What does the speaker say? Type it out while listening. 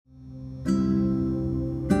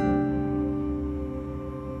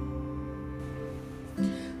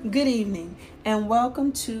Good evening and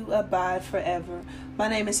welcome to Abide Forever. My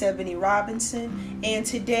name is Ebony Robinson, and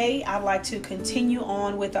today I'd like to continue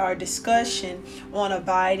on with our discussion on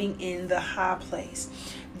abiding in the high place.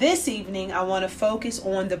 This evening, I want to focus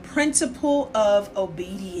on the principle of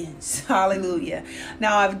obedience. Hallelujah.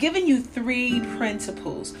 Now, I've given you 3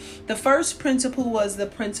 principles. The first principle was the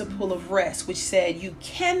principle of rest, which said you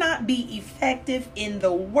cannot be effective in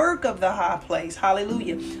the work of the high place.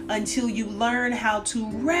 Hallelujah. Until you learn how to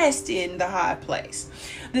rest in the high place.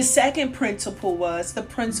 The second principle was the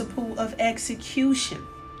principle of execution,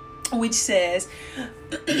 which says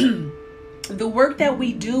the work that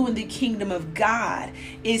we do in the kingdom of God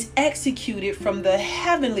is executed from the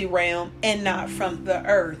heavenly realm and not from the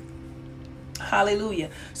earth. Hallelujah.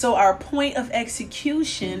 So our point of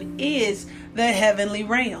execution is the heavenly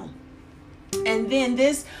realm. And then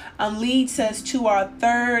this leads us to our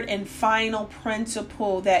third and final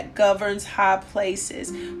principle that governs high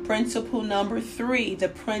places. Principle number 3, the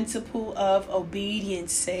principle of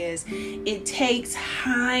obedience, says it takes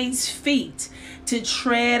hinds feet to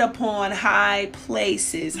tread upon high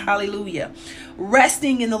places. Hallelujah.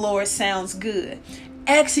 Resting in the Lord sounds good.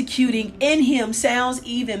 Executing in Him sounds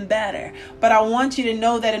even better. But I want you to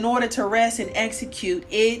know that in order to rest and execute,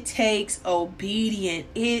 it takes obedience.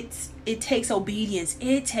 It takes obedience.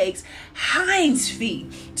 It takes hinds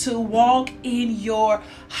feet to walk in your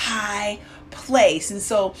high place. And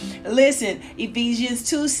so, listen, Ephesians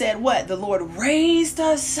 2 said what? The Lord raised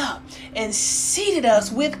us up and seated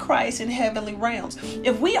us with Christ in heavenly realms.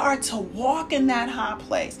 If we are to walk in that high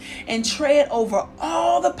place and tread over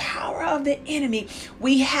all the power of the enemy,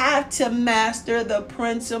 we have to master the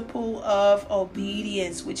principle of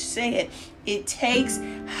obedience, which said it takes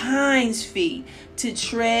hinds feet to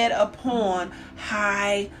tread upon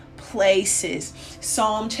high places.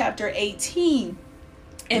 Psalm chapter 18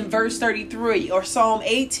 in verse 33, or Psalm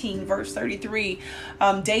 18 verse 33,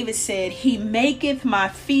 David said, He maketh my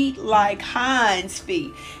feet like hinds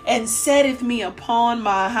feet, and setteth me upon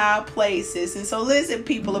my high places. And so listen,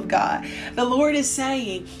 people of God, the Lord is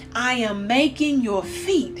saying, I am making your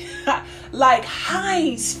feet like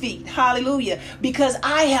hinds feet. Hallelujah. Because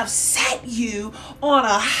I have set you on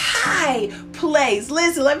a high place.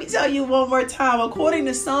 Listen, let me tell you one more time. According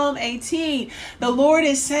to Psalm 18, the Lord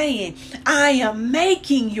is saying, I am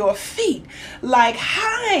making your feet like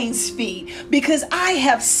hinds feet because I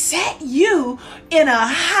have set you in a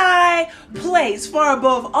high place, far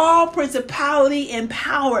above all principality and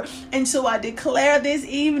power. And so I declare this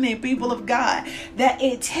evening, people of God, that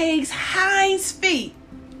it takes hinds feet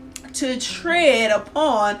to tread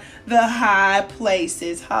upon the high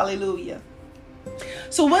places. Hallelujah.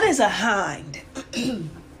 So what is a hind?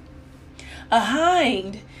 A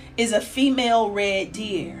hind is a female red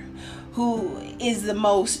deer who is the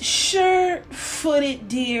most sure-footed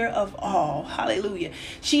deer of all. Hallelujah.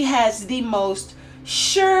 She has the most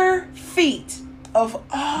sure feet of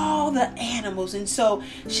all the animals. And so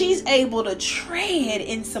she's able to tread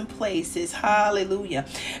in some places. Hallelujah.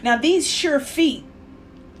 Now these sure feet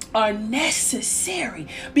are necessary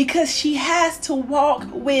because she has to walk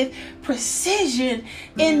with precision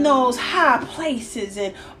in those high places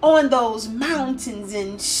and on those mountains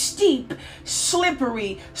and steep,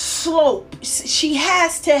 slippery slopes. She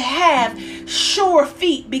has to have sure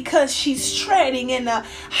feet because she's treading in a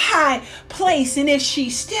high place. And if she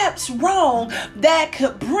steps wrong, that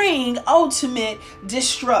could bring ultimate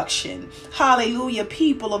destruction. Hallelujah,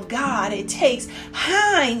 people of God. It takes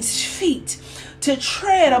hinds feet to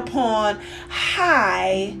tread upon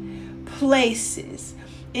high places.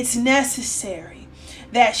 It's necessary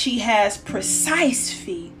that she has precise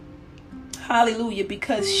feet. Hallelujah,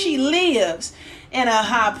 because she lives in a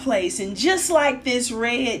high place. And just like this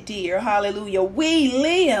red deer, hallelujah, we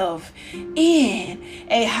live in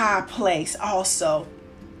a high place also.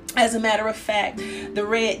 As a matter of fact, the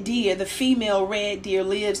red deer, the female red deer,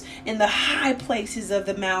 lives in the high places of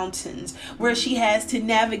the mountains where she has to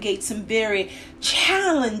navigate some very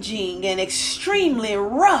challenging and extremely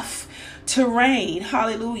rough terrain.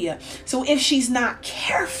 Hallelujah. So if she's not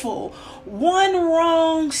careful, one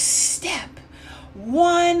wrong step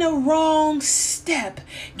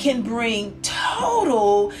can bring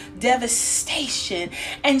total devastation.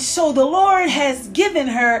 And so the Lord has given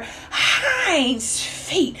her hinds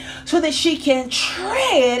feet so that she can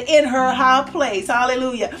tread in her high place.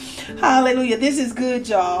 Hallelujah. Hallelujah. This is good,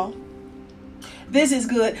 y'all. This is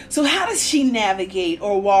good. So how does she navigate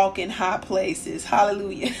or walk in high places?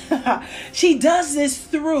 Hallelujah. She does this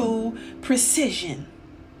through precision.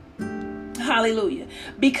 Hallelujah.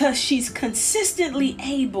 Because she's consistently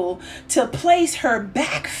able to place her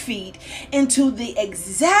back feet into the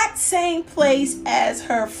exact same place as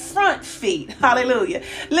her front feet. Hallelujah.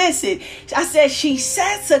 Listen, I said she's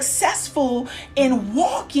successful in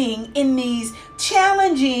walking in these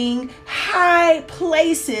challenging high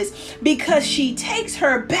places because she takes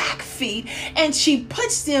her back feet and she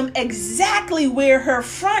puts them exactly where her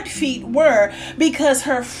front feet were, because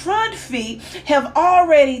her front feet have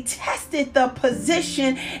already tested the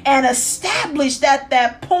position and established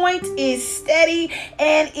that point is steady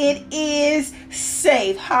and it is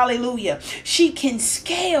safe. Hallelujah. She can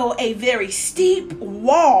scale a very steep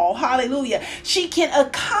wall. Hallelujah. She can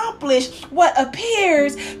accomplish what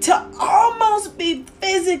appears to almost be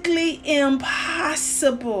physically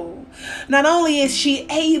impossible. Not only is she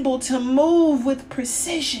able to move with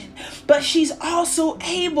precision, but she's also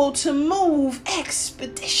able to move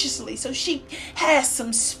expeditiously. So she has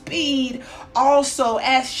some speed also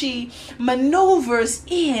as she maneuvers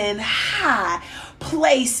in high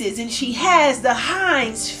places, and she has the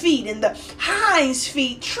hinds feet, and the hinds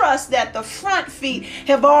feet trust that the front feet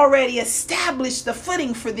have already established the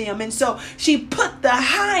footing for them, and so she put the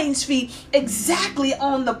hinds feet exactly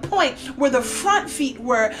on the point where the front feet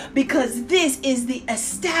were, because this is the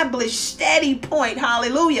established steady point.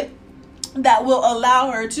 Hallelujah. That will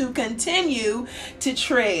allow her to continue to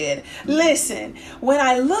tread. Listen, when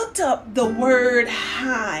I looked up the word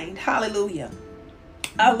hind, hallelujah,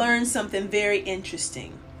 I learned something very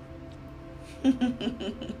interesting.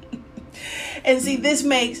 And see, this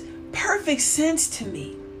makes perfect sense to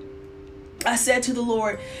me. I said to the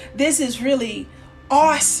Lord, this is really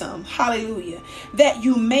awesome, hallelujah, that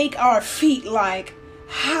you make our feet like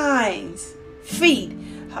hinds feet,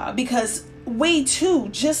 because we too,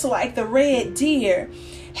 just like the red deer,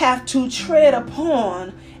 have to tread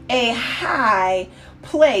upon a high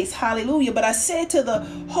place. Hallelujah. But I said to the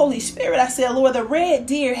Holy Spirit, I said, Lord, the red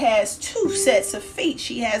deer has two sets of feet.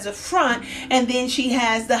 She has a front and then she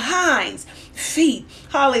has the hinds feet.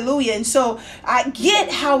 Hallelujah. And so I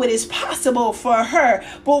get how it is possible for her,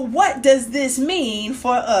 but what does this mean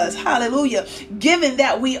for us? Hallelujah. Given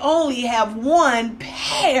that we only have one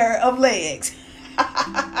pair of legs.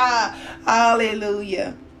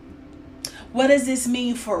 Hallelujah. What does this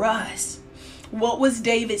mean for us? What was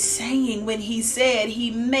David saying when he said he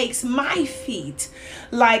makes my feet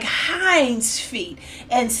like hinds feet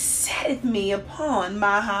and setteth me upon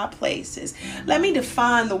my high places? Let me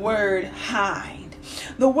define the word hind.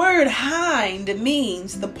 The word hind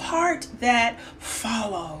means the part that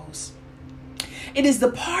follows. It is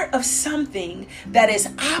the part of something that is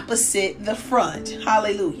opposite the front.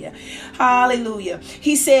 Hallelujah. Hallelujah.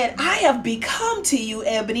 He said, I have become to you,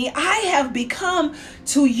 Ebony. I have become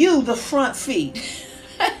to you the front feet.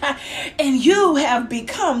 And you have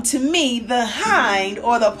become to me the hind,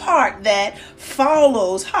 or the part that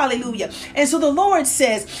follows. Hallelujah. And so the Lord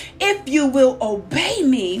says, if you will obey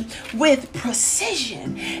me with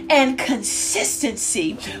precision and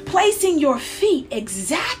consistency, placing your feet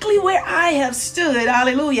exactly where I have stood,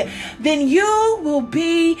 hallelujah, then you will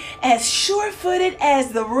be as sure-footed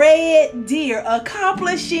as the red deer,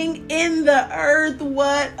 accomplishing in the earth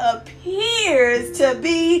what appears to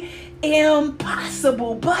be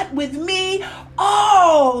impossible. But with me,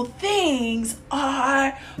 all things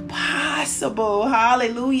are possible.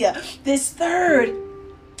 Hallelujah. This third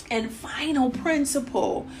and final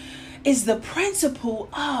principle is the principle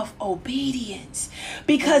of obedience,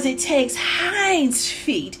 because it takes hinds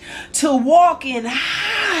feet to walk in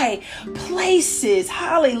high places.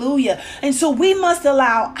 Hallelujah. And so we must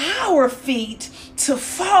allow our feet to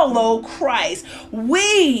follow Christ.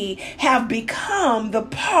 We have become the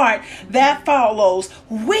part that follows.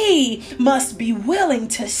 We must be willing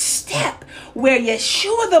to step where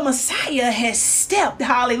Yeshua the Messiah has stepped.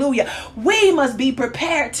 Hallelujah. We must be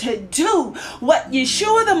prepared to do what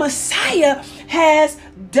Yeshua the Messiah has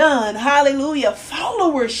done. Hallelujah.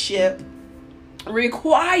 Followership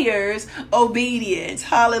requires obedience.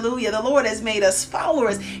 Hallelujah. The Lord has made us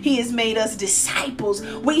followers. He has made us disciples.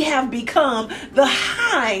 We have become the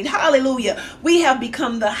hind. Hallelujah. We have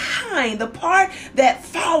become the hind, the part that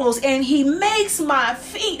follows, and he makes my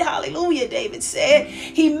feet. Hallelujah. David said,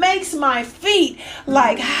 he makes my feet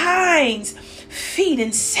like hinds feet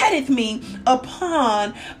and setteth me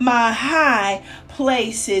upon my high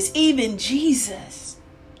places. Even Jesus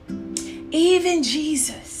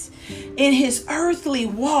in his earthly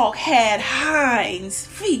walk had hinds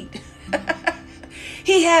feet.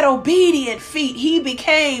 He had obedient feet. He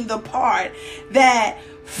became the part that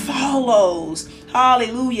follows.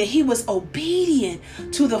 Hallelujah. He was obedient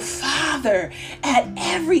to the Father at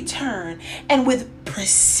every turn and with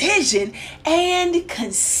precision and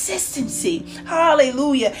consistency.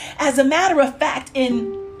 Hallelujah. As a matter of fact,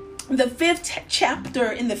 in the fifth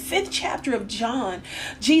chapter of John,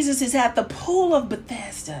 Jesus is at the pool of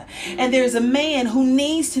Bethesda, and there's a man who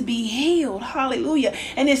needs to be healed. Hallelujah.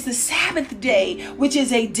 And it's the Sabbath day, which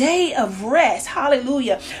is a day of rest.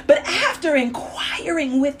 Hallelujah. But after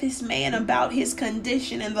inquiring with this man about his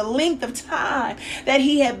condition and the length of time that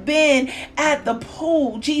he had been at the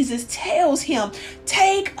pool, Jesus tells him,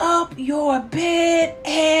 take up your bed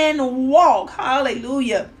and walk.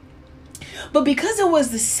 Hallelujah. But because it was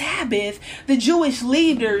the Sabbath, the Jewish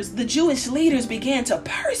leaders began to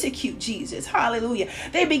persecute Jesus. Hallelujah.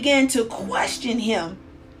 They began to question him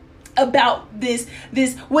about this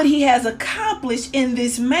what he has accomplished in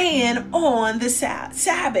this man on the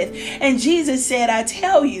Sabbath. And Jesus said, I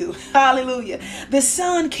tell you, hallelujah, the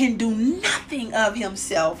Son can do nothing of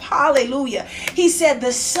himself. Hallelujah. He said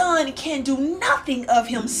the Son can do nothing of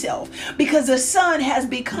himself because the Son has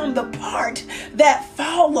become the part that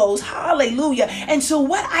follows. Hallelujah. And so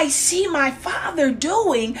what I see my Father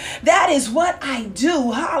doing, that is what I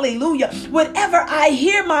do. Hallelujah. Whatever I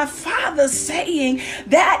hear my Father saying,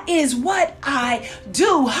 that is what I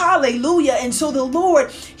do. Hallelujah. And so the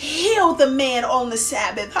Lord healed the man on the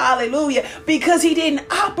Sabbath. Hallelujah. Because he didn't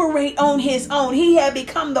operate on his own. He had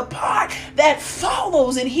become the part that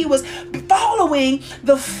follows, and he was following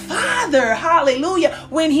the Father. Hallelujah.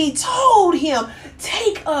 When he told him,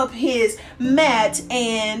 take up his mat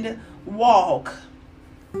and walk.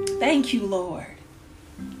 Thank you, Lord.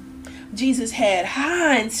 Jesus had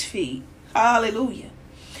hinds feet. Hallelujah.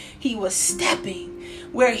 He was stepping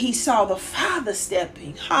where he saw the Father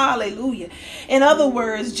stepping. Hallelujah. In other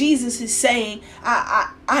words, Jesus is saying,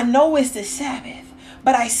 I know it's the Sabbath,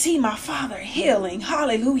 but I see my Father healing.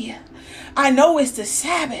 Hallelujah. I know it's the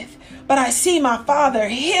Sabbath, but I see my Father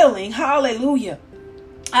healing. Hallelujah.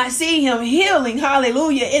 I see him healing.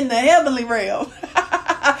 Hallelujah. In the heavenly realm.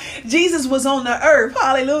 Jesus was on the earth.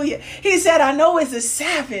 Hallelujah. He said, I know it's a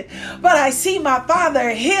Sabbath, but I see my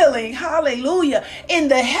Father healing. Hallelujah. In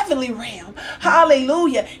the heavenly realm.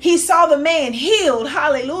 Hallelujah. He saw the man healed.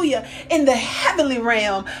 Hallelujah. In the heavenly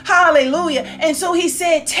realm. Hallelujah. And so he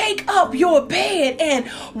said, take up your bed and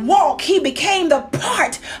walk. He became the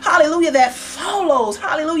part, hallelujah, that follows.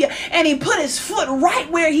 Hallelujah. And he put his foot right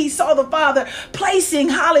where he saw the Father placing,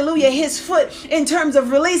 hallelujah, his foot in terms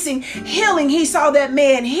of releasing healing. He saw that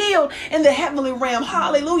man healed in the heavenly realm.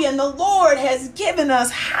 Hallelujah. And the Lord has given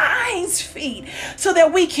us hinds feet so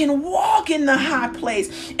that we can walk in the high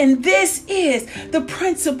place. And this is the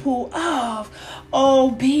principle of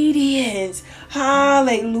obedience.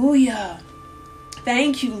 Hallelujah.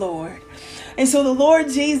 Thank you, Lord. And so the Lord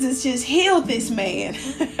Jesus just healed this man.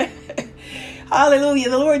 Hallelujah.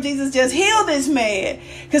 The Lord Jesus just healed this man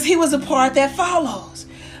because he was a part that follows.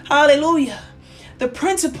 Hallelujah. The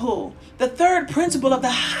third principle of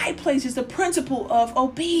the high place is the principle of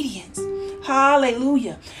obedience.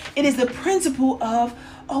 Hallelujah. It is the principle of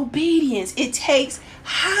obedience. It takes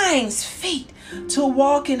hinds feet to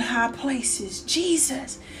walk in high places.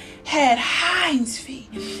 Jesus had hinds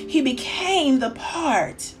feet. He became the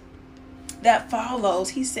part that follows.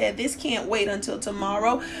 He said, this can't wait until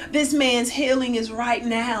tomorrow. This man's healing is right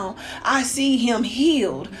now. I see him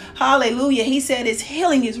healed. Hallelujah. He said his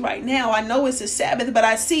healing is right now. I know it's a Sabbath, but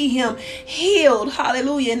I see him healed.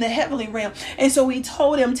 Hallelujah. In the heavenly realm. And so he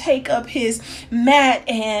told him, take up his mat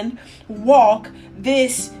and walk.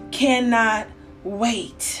 This cannot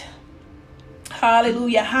wait.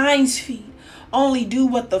 Hallelujah. Hinds feet only do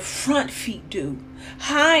what the front feet do.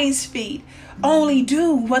 Hinds feet only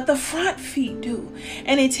do what the front feet do.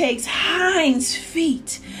 And it takes hinds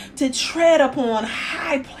feet to tread upon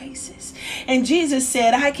high places. And Jesus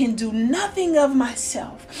said, I can do nothing of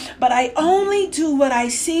myself, but I only do what I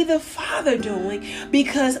see the Father doing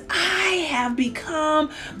because I have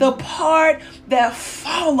become the part that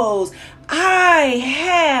follows. I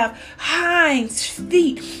have hinds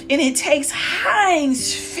feet, and it takes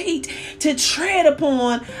hinds feet to tread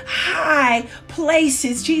upon high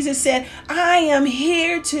places. Jesus said, I am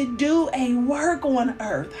here to do a work on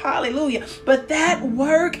earth. Hallelujah. But that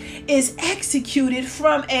work is executed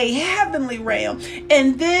from a heavenly realm,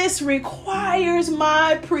 and this requires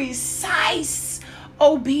my precise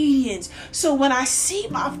obedience. So when I see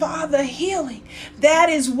my Father healing, that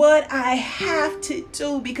is what I have to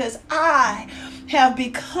do because I have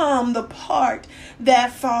become the part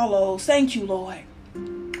that follows. Thank you, Lord.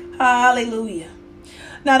 Hallelujah.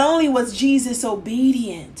 Not only was Jesus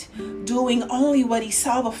obedient, doing only what he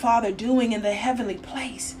saw the Father doing in the heavenly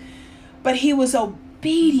place, but he was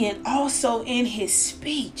obedient also in his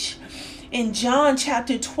speech. In John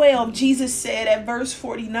chapter 12, Jesus said at verse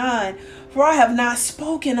 49, "For I have not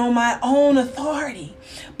spoken on my own authority,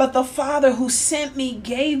 but the Father who sent me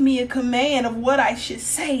gave me a command of what I should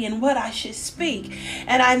say and what I should speak.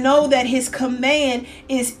 And I know that his command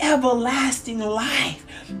is everlasting life.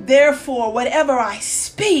 Therefore, whatever I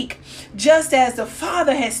speak, just as the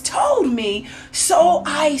Father has told me, so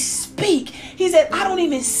I speak." He said, I don't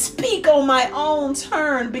even speak on my own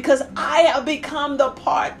turn because I have become the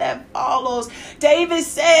part that follows. David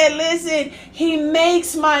said, listen, he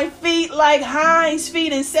makes my feet like hinds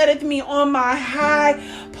feet and setteth me on my high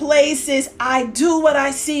places. I do what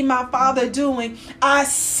I see my Father doing. I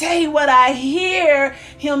say what I hear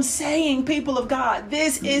him saying. People of God,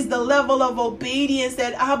 this is the level of obedience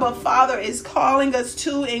that Abba Father is calling us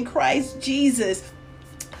to in Christ Jesus.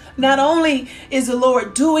 Not only is the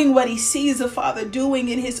Lord doing what he sees the Father doing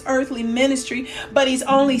in his earthly ministry, but he's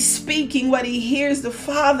only speaking what he hears the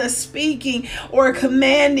Father speaking or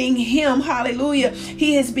commanding him. Hallelujah.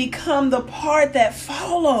 He has become the part that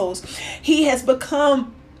follows. He has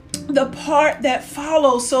become the part that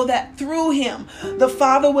follows, so that through him the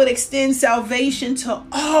Father would extend salvation to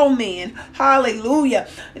all men. Hallelujah.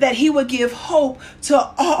 That he would give hope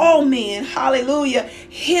to all men. Hallelujah.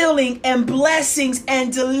 Healing and blessings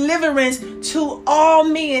and deliverance to all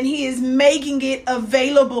men. He is making it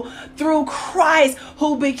available through Christ,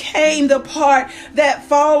 who became the part that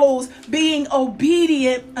follows, being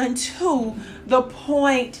obedient unto the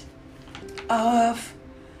point of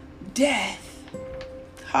death.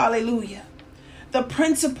 Hallelujah. The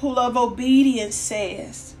principle of obedience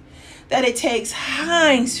says that it takes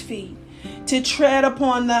hinds feet to tread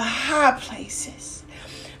upon the high places.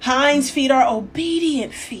 Hinds feet are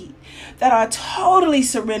obedient feet that are totally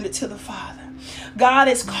surrendered to the Father. God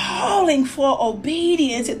is calling for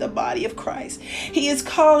obedience in the body of Christ. He is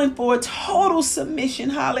calling for total submission,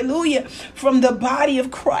 hallelujah, from the body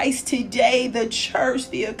of Christ today, the church,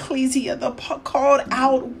 the ecclesia, the called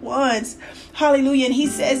out ones. Hallelujah. And he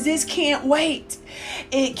says this can't wait.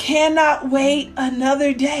 It cannot wait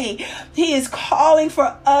another day. He is calling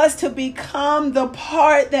for us to become the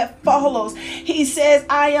part that follows. He says,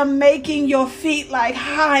 I am making your feet like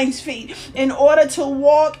hinds feet. In order to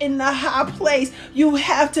walk in the high place, you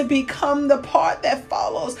have to become the part that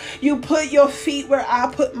follows. You put your feet where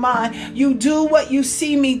I put mine. You do what you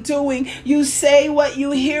see me doing. You say what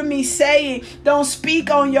you hear me saying. Don't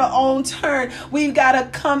speak on your own turn. We've got to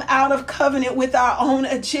come out of covenant with our own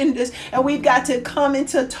agendas, and we've got to come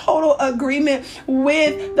into total agreement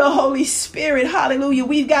with the Holy Spirit. Hallelujah.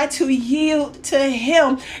 We've got to yield to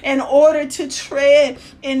him in order to tread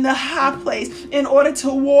in the high place, in order to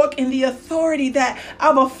walk in the authority that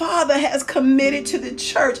our Father has committed to the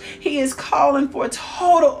church. He is calling for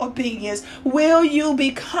total obedience. Will you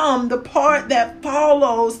become the part that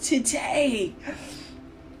follows today?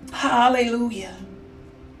 Hallelujah.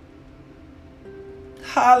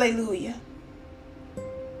 Hallelujah.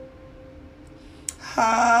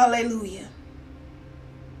 Hallelujah.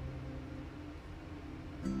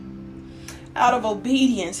 Out of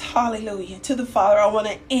obedience, hallelujah, to the Father, I want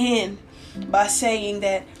to end by saying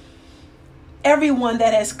that everyone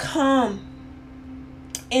that has come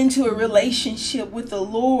into a relationship with the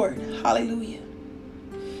Lord, hallelujah,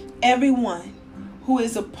 everyone who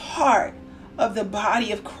is a part of the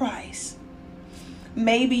body of Christ,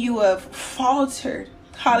 maybe you have faltered,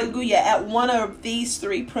 hallelujah, at one of these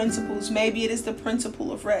three principles. Maybe it is the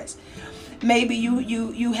principle of rest. Maybe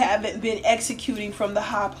you haven't been executing from the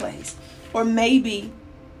high place. Or maybe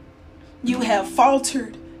you have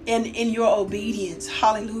faltered in your obedience.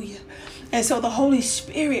 Hallelujah. And so the Holy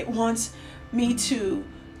Spirit wants me to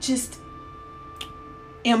just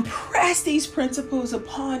impress these principles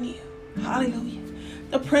upon you. Hallelujah.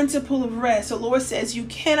 The principle of rest. The Lord says you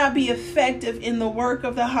cannot be effective in the work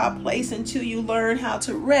of the high place until you learn how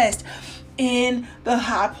to rest in the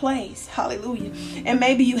high place. Hallelujah. And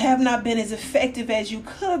maybe you have not been as effective as you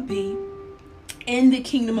could be in the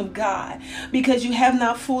kingdom of God because you have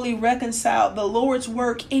not fully reconciled the Lord's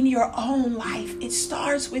work in your own life. It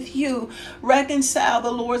starts with you. Reconcile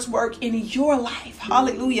the Lord's work in your life.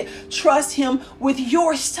 Hallelujah. Trust him with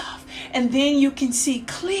your stuff, and then you can see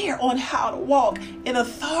clear on how to walk in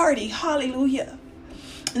authority. Hallelujah.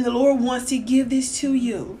 And the Lord wants to give this to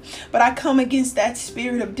you. But I come against that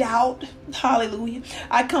spirit of doubt. Hallelujah.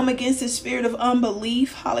 I come against the spirit of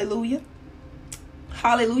unbelief. Hallelujah.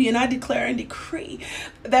 Hallelujah. And I declare and decree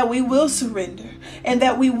that we will surrender and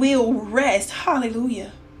that we will rest.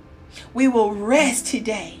 Hallelujah. We will rest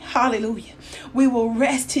today. Hallelujah. We will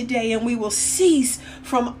rest today, and we will cease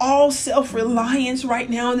from all self-reliance right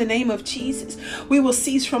now in the name of Jesus. We will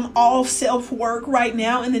cease from all self-work right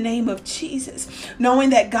now in the name of Jesus, knowing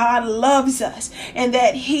that God loves us and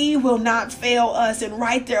that he will not fail us. And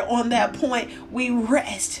right there on that point, we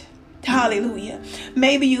rest. Hallelujah.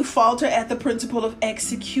 Maybe you falter at the principle of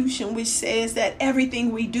execution, which says that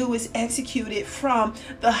everything we do is executed from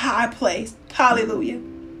the high place. Hallelujah.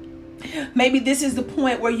 Maybe this is the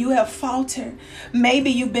point where you have faltered. Maybe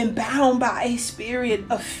you've been bound by a spirit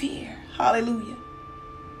of fear. Hallelujah.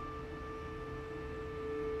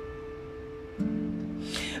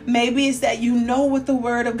 Maybe it's that you know what the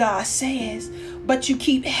word of God says, but you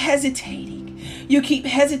keep hesitating. You keep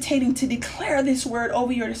hesitating to declare this word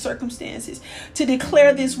over your circumstances, to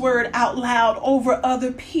declare this word out loud over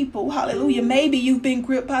other people. Hallelujah. Maybe you've been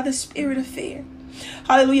gripped by the spirit of fear.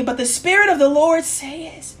 Hallelujah. But the Spirit of the Lord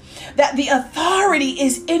says that the authority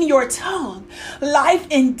is in your tongue. Life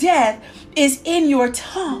and death is in your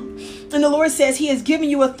tongue. And the Lord says he has given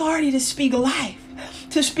you authority to speak life,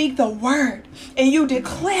 to speak the word, and you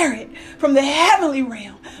declare it from the heavenly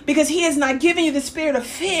realm, because he has not given you the spirit of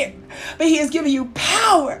fear, but he has given you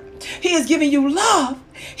power. He has given you love.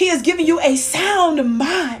 He has given you a sound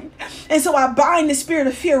mind. And so I bind the spirit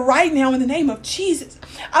of fear right now in the name of Jesus.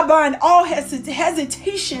 I bind all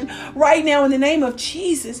hesitation right now in the name of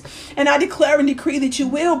Jesus. And I declare and decree that you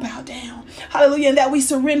will bow down. Hallelujah. And that we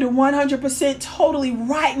surrender 100% totally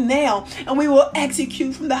right now. And we will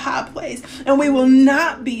execute from the high place. And we will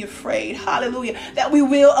not be afraid. Hallelujah. That we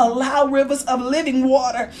will allow rivers of living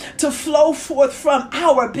water to flow forth from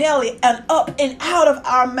our belly and up and out of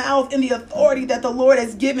our mouth in the authority that the Lord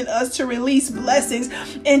has given us to release blessings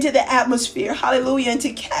into the atmosphere. Hallelujah. And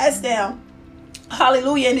to cast down.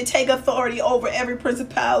 Hallelujah. And to take authority over every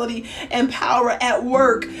principality and power at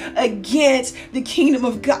work against the kingdom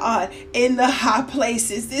of God in the high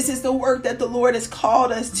places. This is the work that the Lord has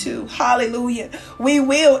called us to. Hallelujah. We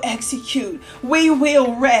will execute. We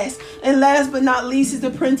will rest. And last but not least is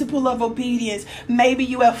the principle of obedience. Maybe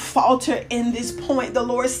you have faltered in this point. The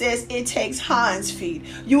Lord says it takes hinds feet.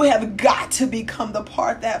 You have got to become the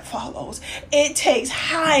part that follows. It takes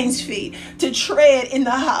hinds feet to tread in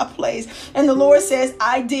the high place. And the Lord says,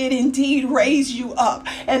 I did indeed raise you up,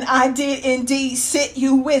 and I did indeed sit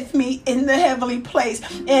you with me in the heavenly place,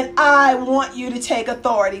 and I want you to take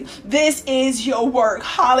authority. This is your work.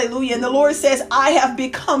 Hallelujah. And the Lord says, I have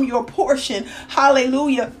become your portion.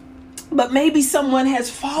 Hallelujah. But maybe someone has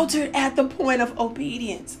faltered at the point of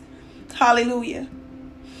obedience. Hallelujah.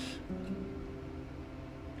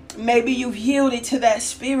 Maybe you've yielded to that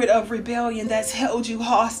spirit of rebellion that's held you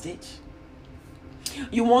hostage.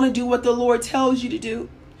 You want to do what the Lord tells you to do.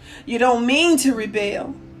 You don't mean to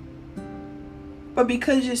rebel, but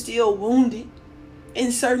because you're still wounded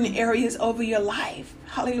in certain areas over your life.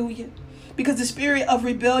 Hallelujah. Because the spirit of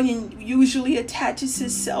rebellion usually attaches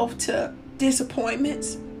itself to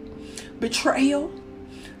disappointments, betrayal,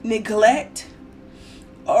 neglect,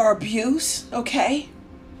 or abuse. Okay.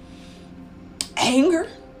 Anger.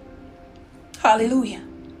 Hallelujah.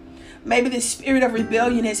 Maybe the spirit of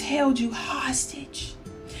rebellion has held you hostage.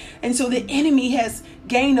 And so the enemy has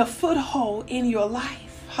gained a foothold in your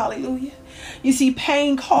life. Hallelujah. You see,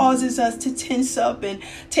 pain causes us to tense up and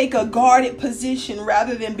take a guarded position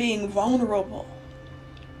rather than being vulnerable.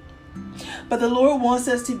 But the Lord wants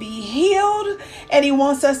us to be healed, and he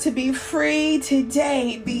wants us to be free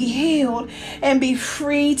today. Be healed and be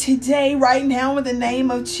free today, right now in the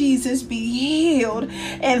name of Jesus. Be healed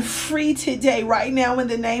and free today, right now in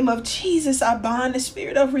the name of Jesus. I bind the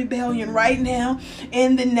spirit of rebellion right now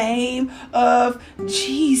in the name of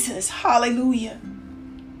Jesus. Hallelujah.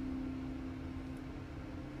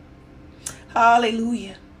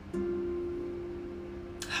 Hallelujah.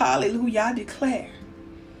 Hallelujah. I declare,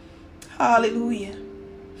 hallelujah,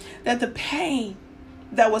 that the pain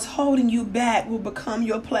that was holding you back will become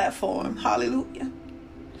your platform. Hallelujah.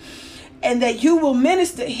 And that you will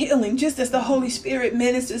minister healing just as the Holy Spirit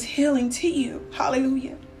ministers healing to you.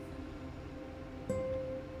 Hallelujah.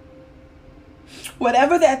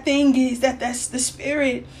 Whatever that thing is that's the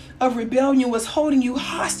spirit of rebellion was holding you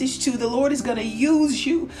hostage to, the Lord is going to use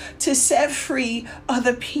you to set free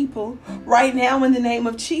other people right now in the name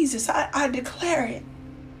of Jesus. I declare it.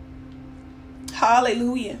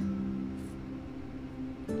 Hallelujah.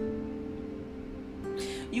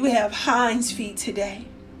 You have hinds feet today.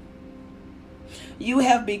 You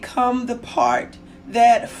have become the part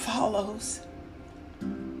that follows.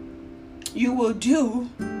 You will do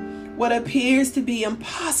what appears to be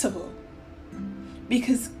impossible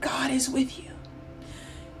because God is with you.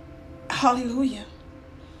 Hallelujah.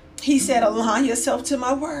 He said, align yourself to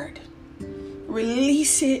my word.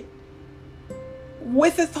 Release it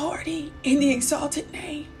with authority in the exalted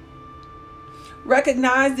name.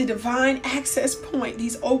 Recognize the divine access point,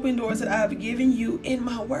 these open doors that I have given you in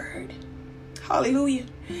my word. Hallelujah.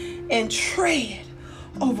 And tread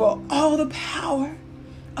over all the power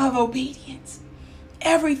of obedience.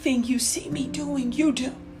 Everything you see me doing, you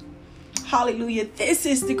do. Hallelujah. This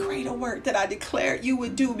is the greater work that I declared you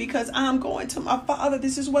would do, because I'm going to my Father.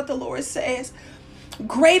 This is what the Lord says.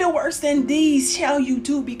 Greater works than these shall you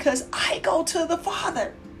do, because I go to the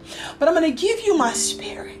Father. But I'm going to give you my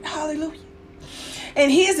spirit. Hallelujah. And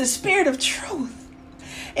he is the spirit of truth.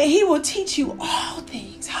 And he will teach you all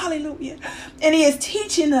things. Hallelujah. And he is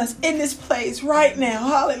teaching us in this place right now.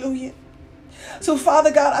 Hallelujah. So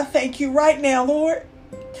Father God, I thank you right now, Lord,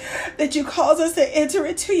 that you cause us to enter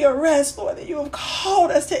into your rest, Lord, that you have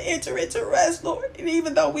called us to enter into rest, Lord. And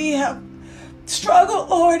even though we have struggled,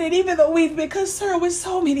 Lord, and even though we've been concerned with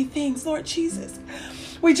so many things, Lord Jesus,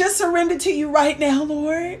 we just surrender to you right now,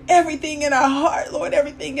 Lord. Everything in our heart, Lord,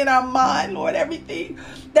 everything in our mind, Lord, everything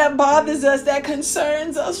that bothers us, that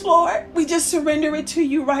concerns us, Lord, we just surrender it to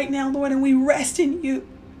you right now, Lord, and we rest in you.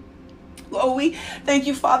 Lord, we thank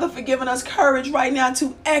you, Father, for giving us courage right now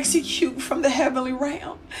to execute from the heavenly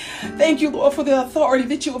realm. Thank you, Lord, for the authority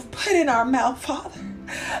that you have put in our mouth, Father.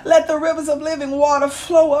 Let the rivers of living water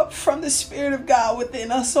flow up from the Spirit of God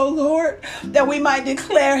within us, oh Lord, that we might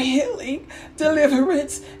declare healing,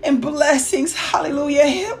 deliverance, and blessings.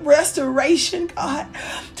 Hallelujah. Restoration, God,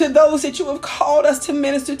 to those that you have called us to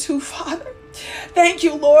minister to, Father. Thank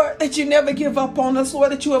you, Lord, that you never give up on us,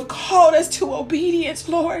 Lord, that you have called us to obedience,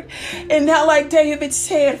 Lord. And now, like David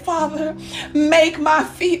said, Father, make my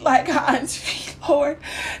feet like hinds feet, Lord,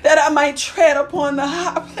 that I might tread upon the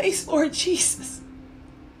high place, Lord Jesus.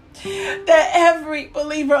 That every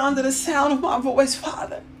believer under the sound of my voice,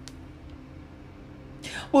 Father,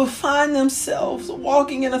 will find themselves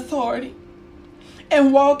walking in authority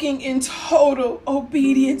and walking in total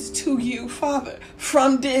obedience to you, Father,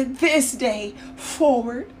 from this day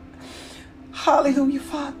forward. Hallelujah,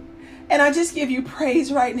 Father. And I just give you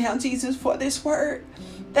praise right now, Jesus, for this word.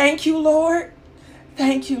 Thank you, Lord.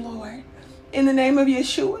 Thank you, Lord. In the name of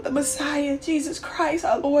Yeshua, the Messiah, Jesus Christ,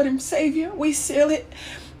 our Lord and Savior, we seal it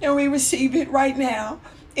and we receive it right now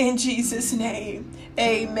in Jesus' name.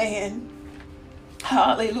 Amen.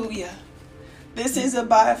 Hallelujah. This is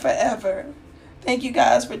Abide Forever. Thank you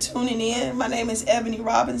guys for tuning in. My name is Ebony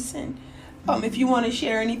Robinson. If you want to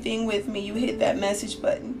share anything with me, you hit that message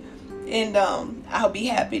button, and I'll be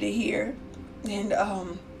happy to hear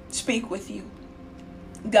and speak with you.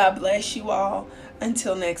 God bless you all.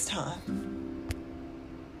 Until next time.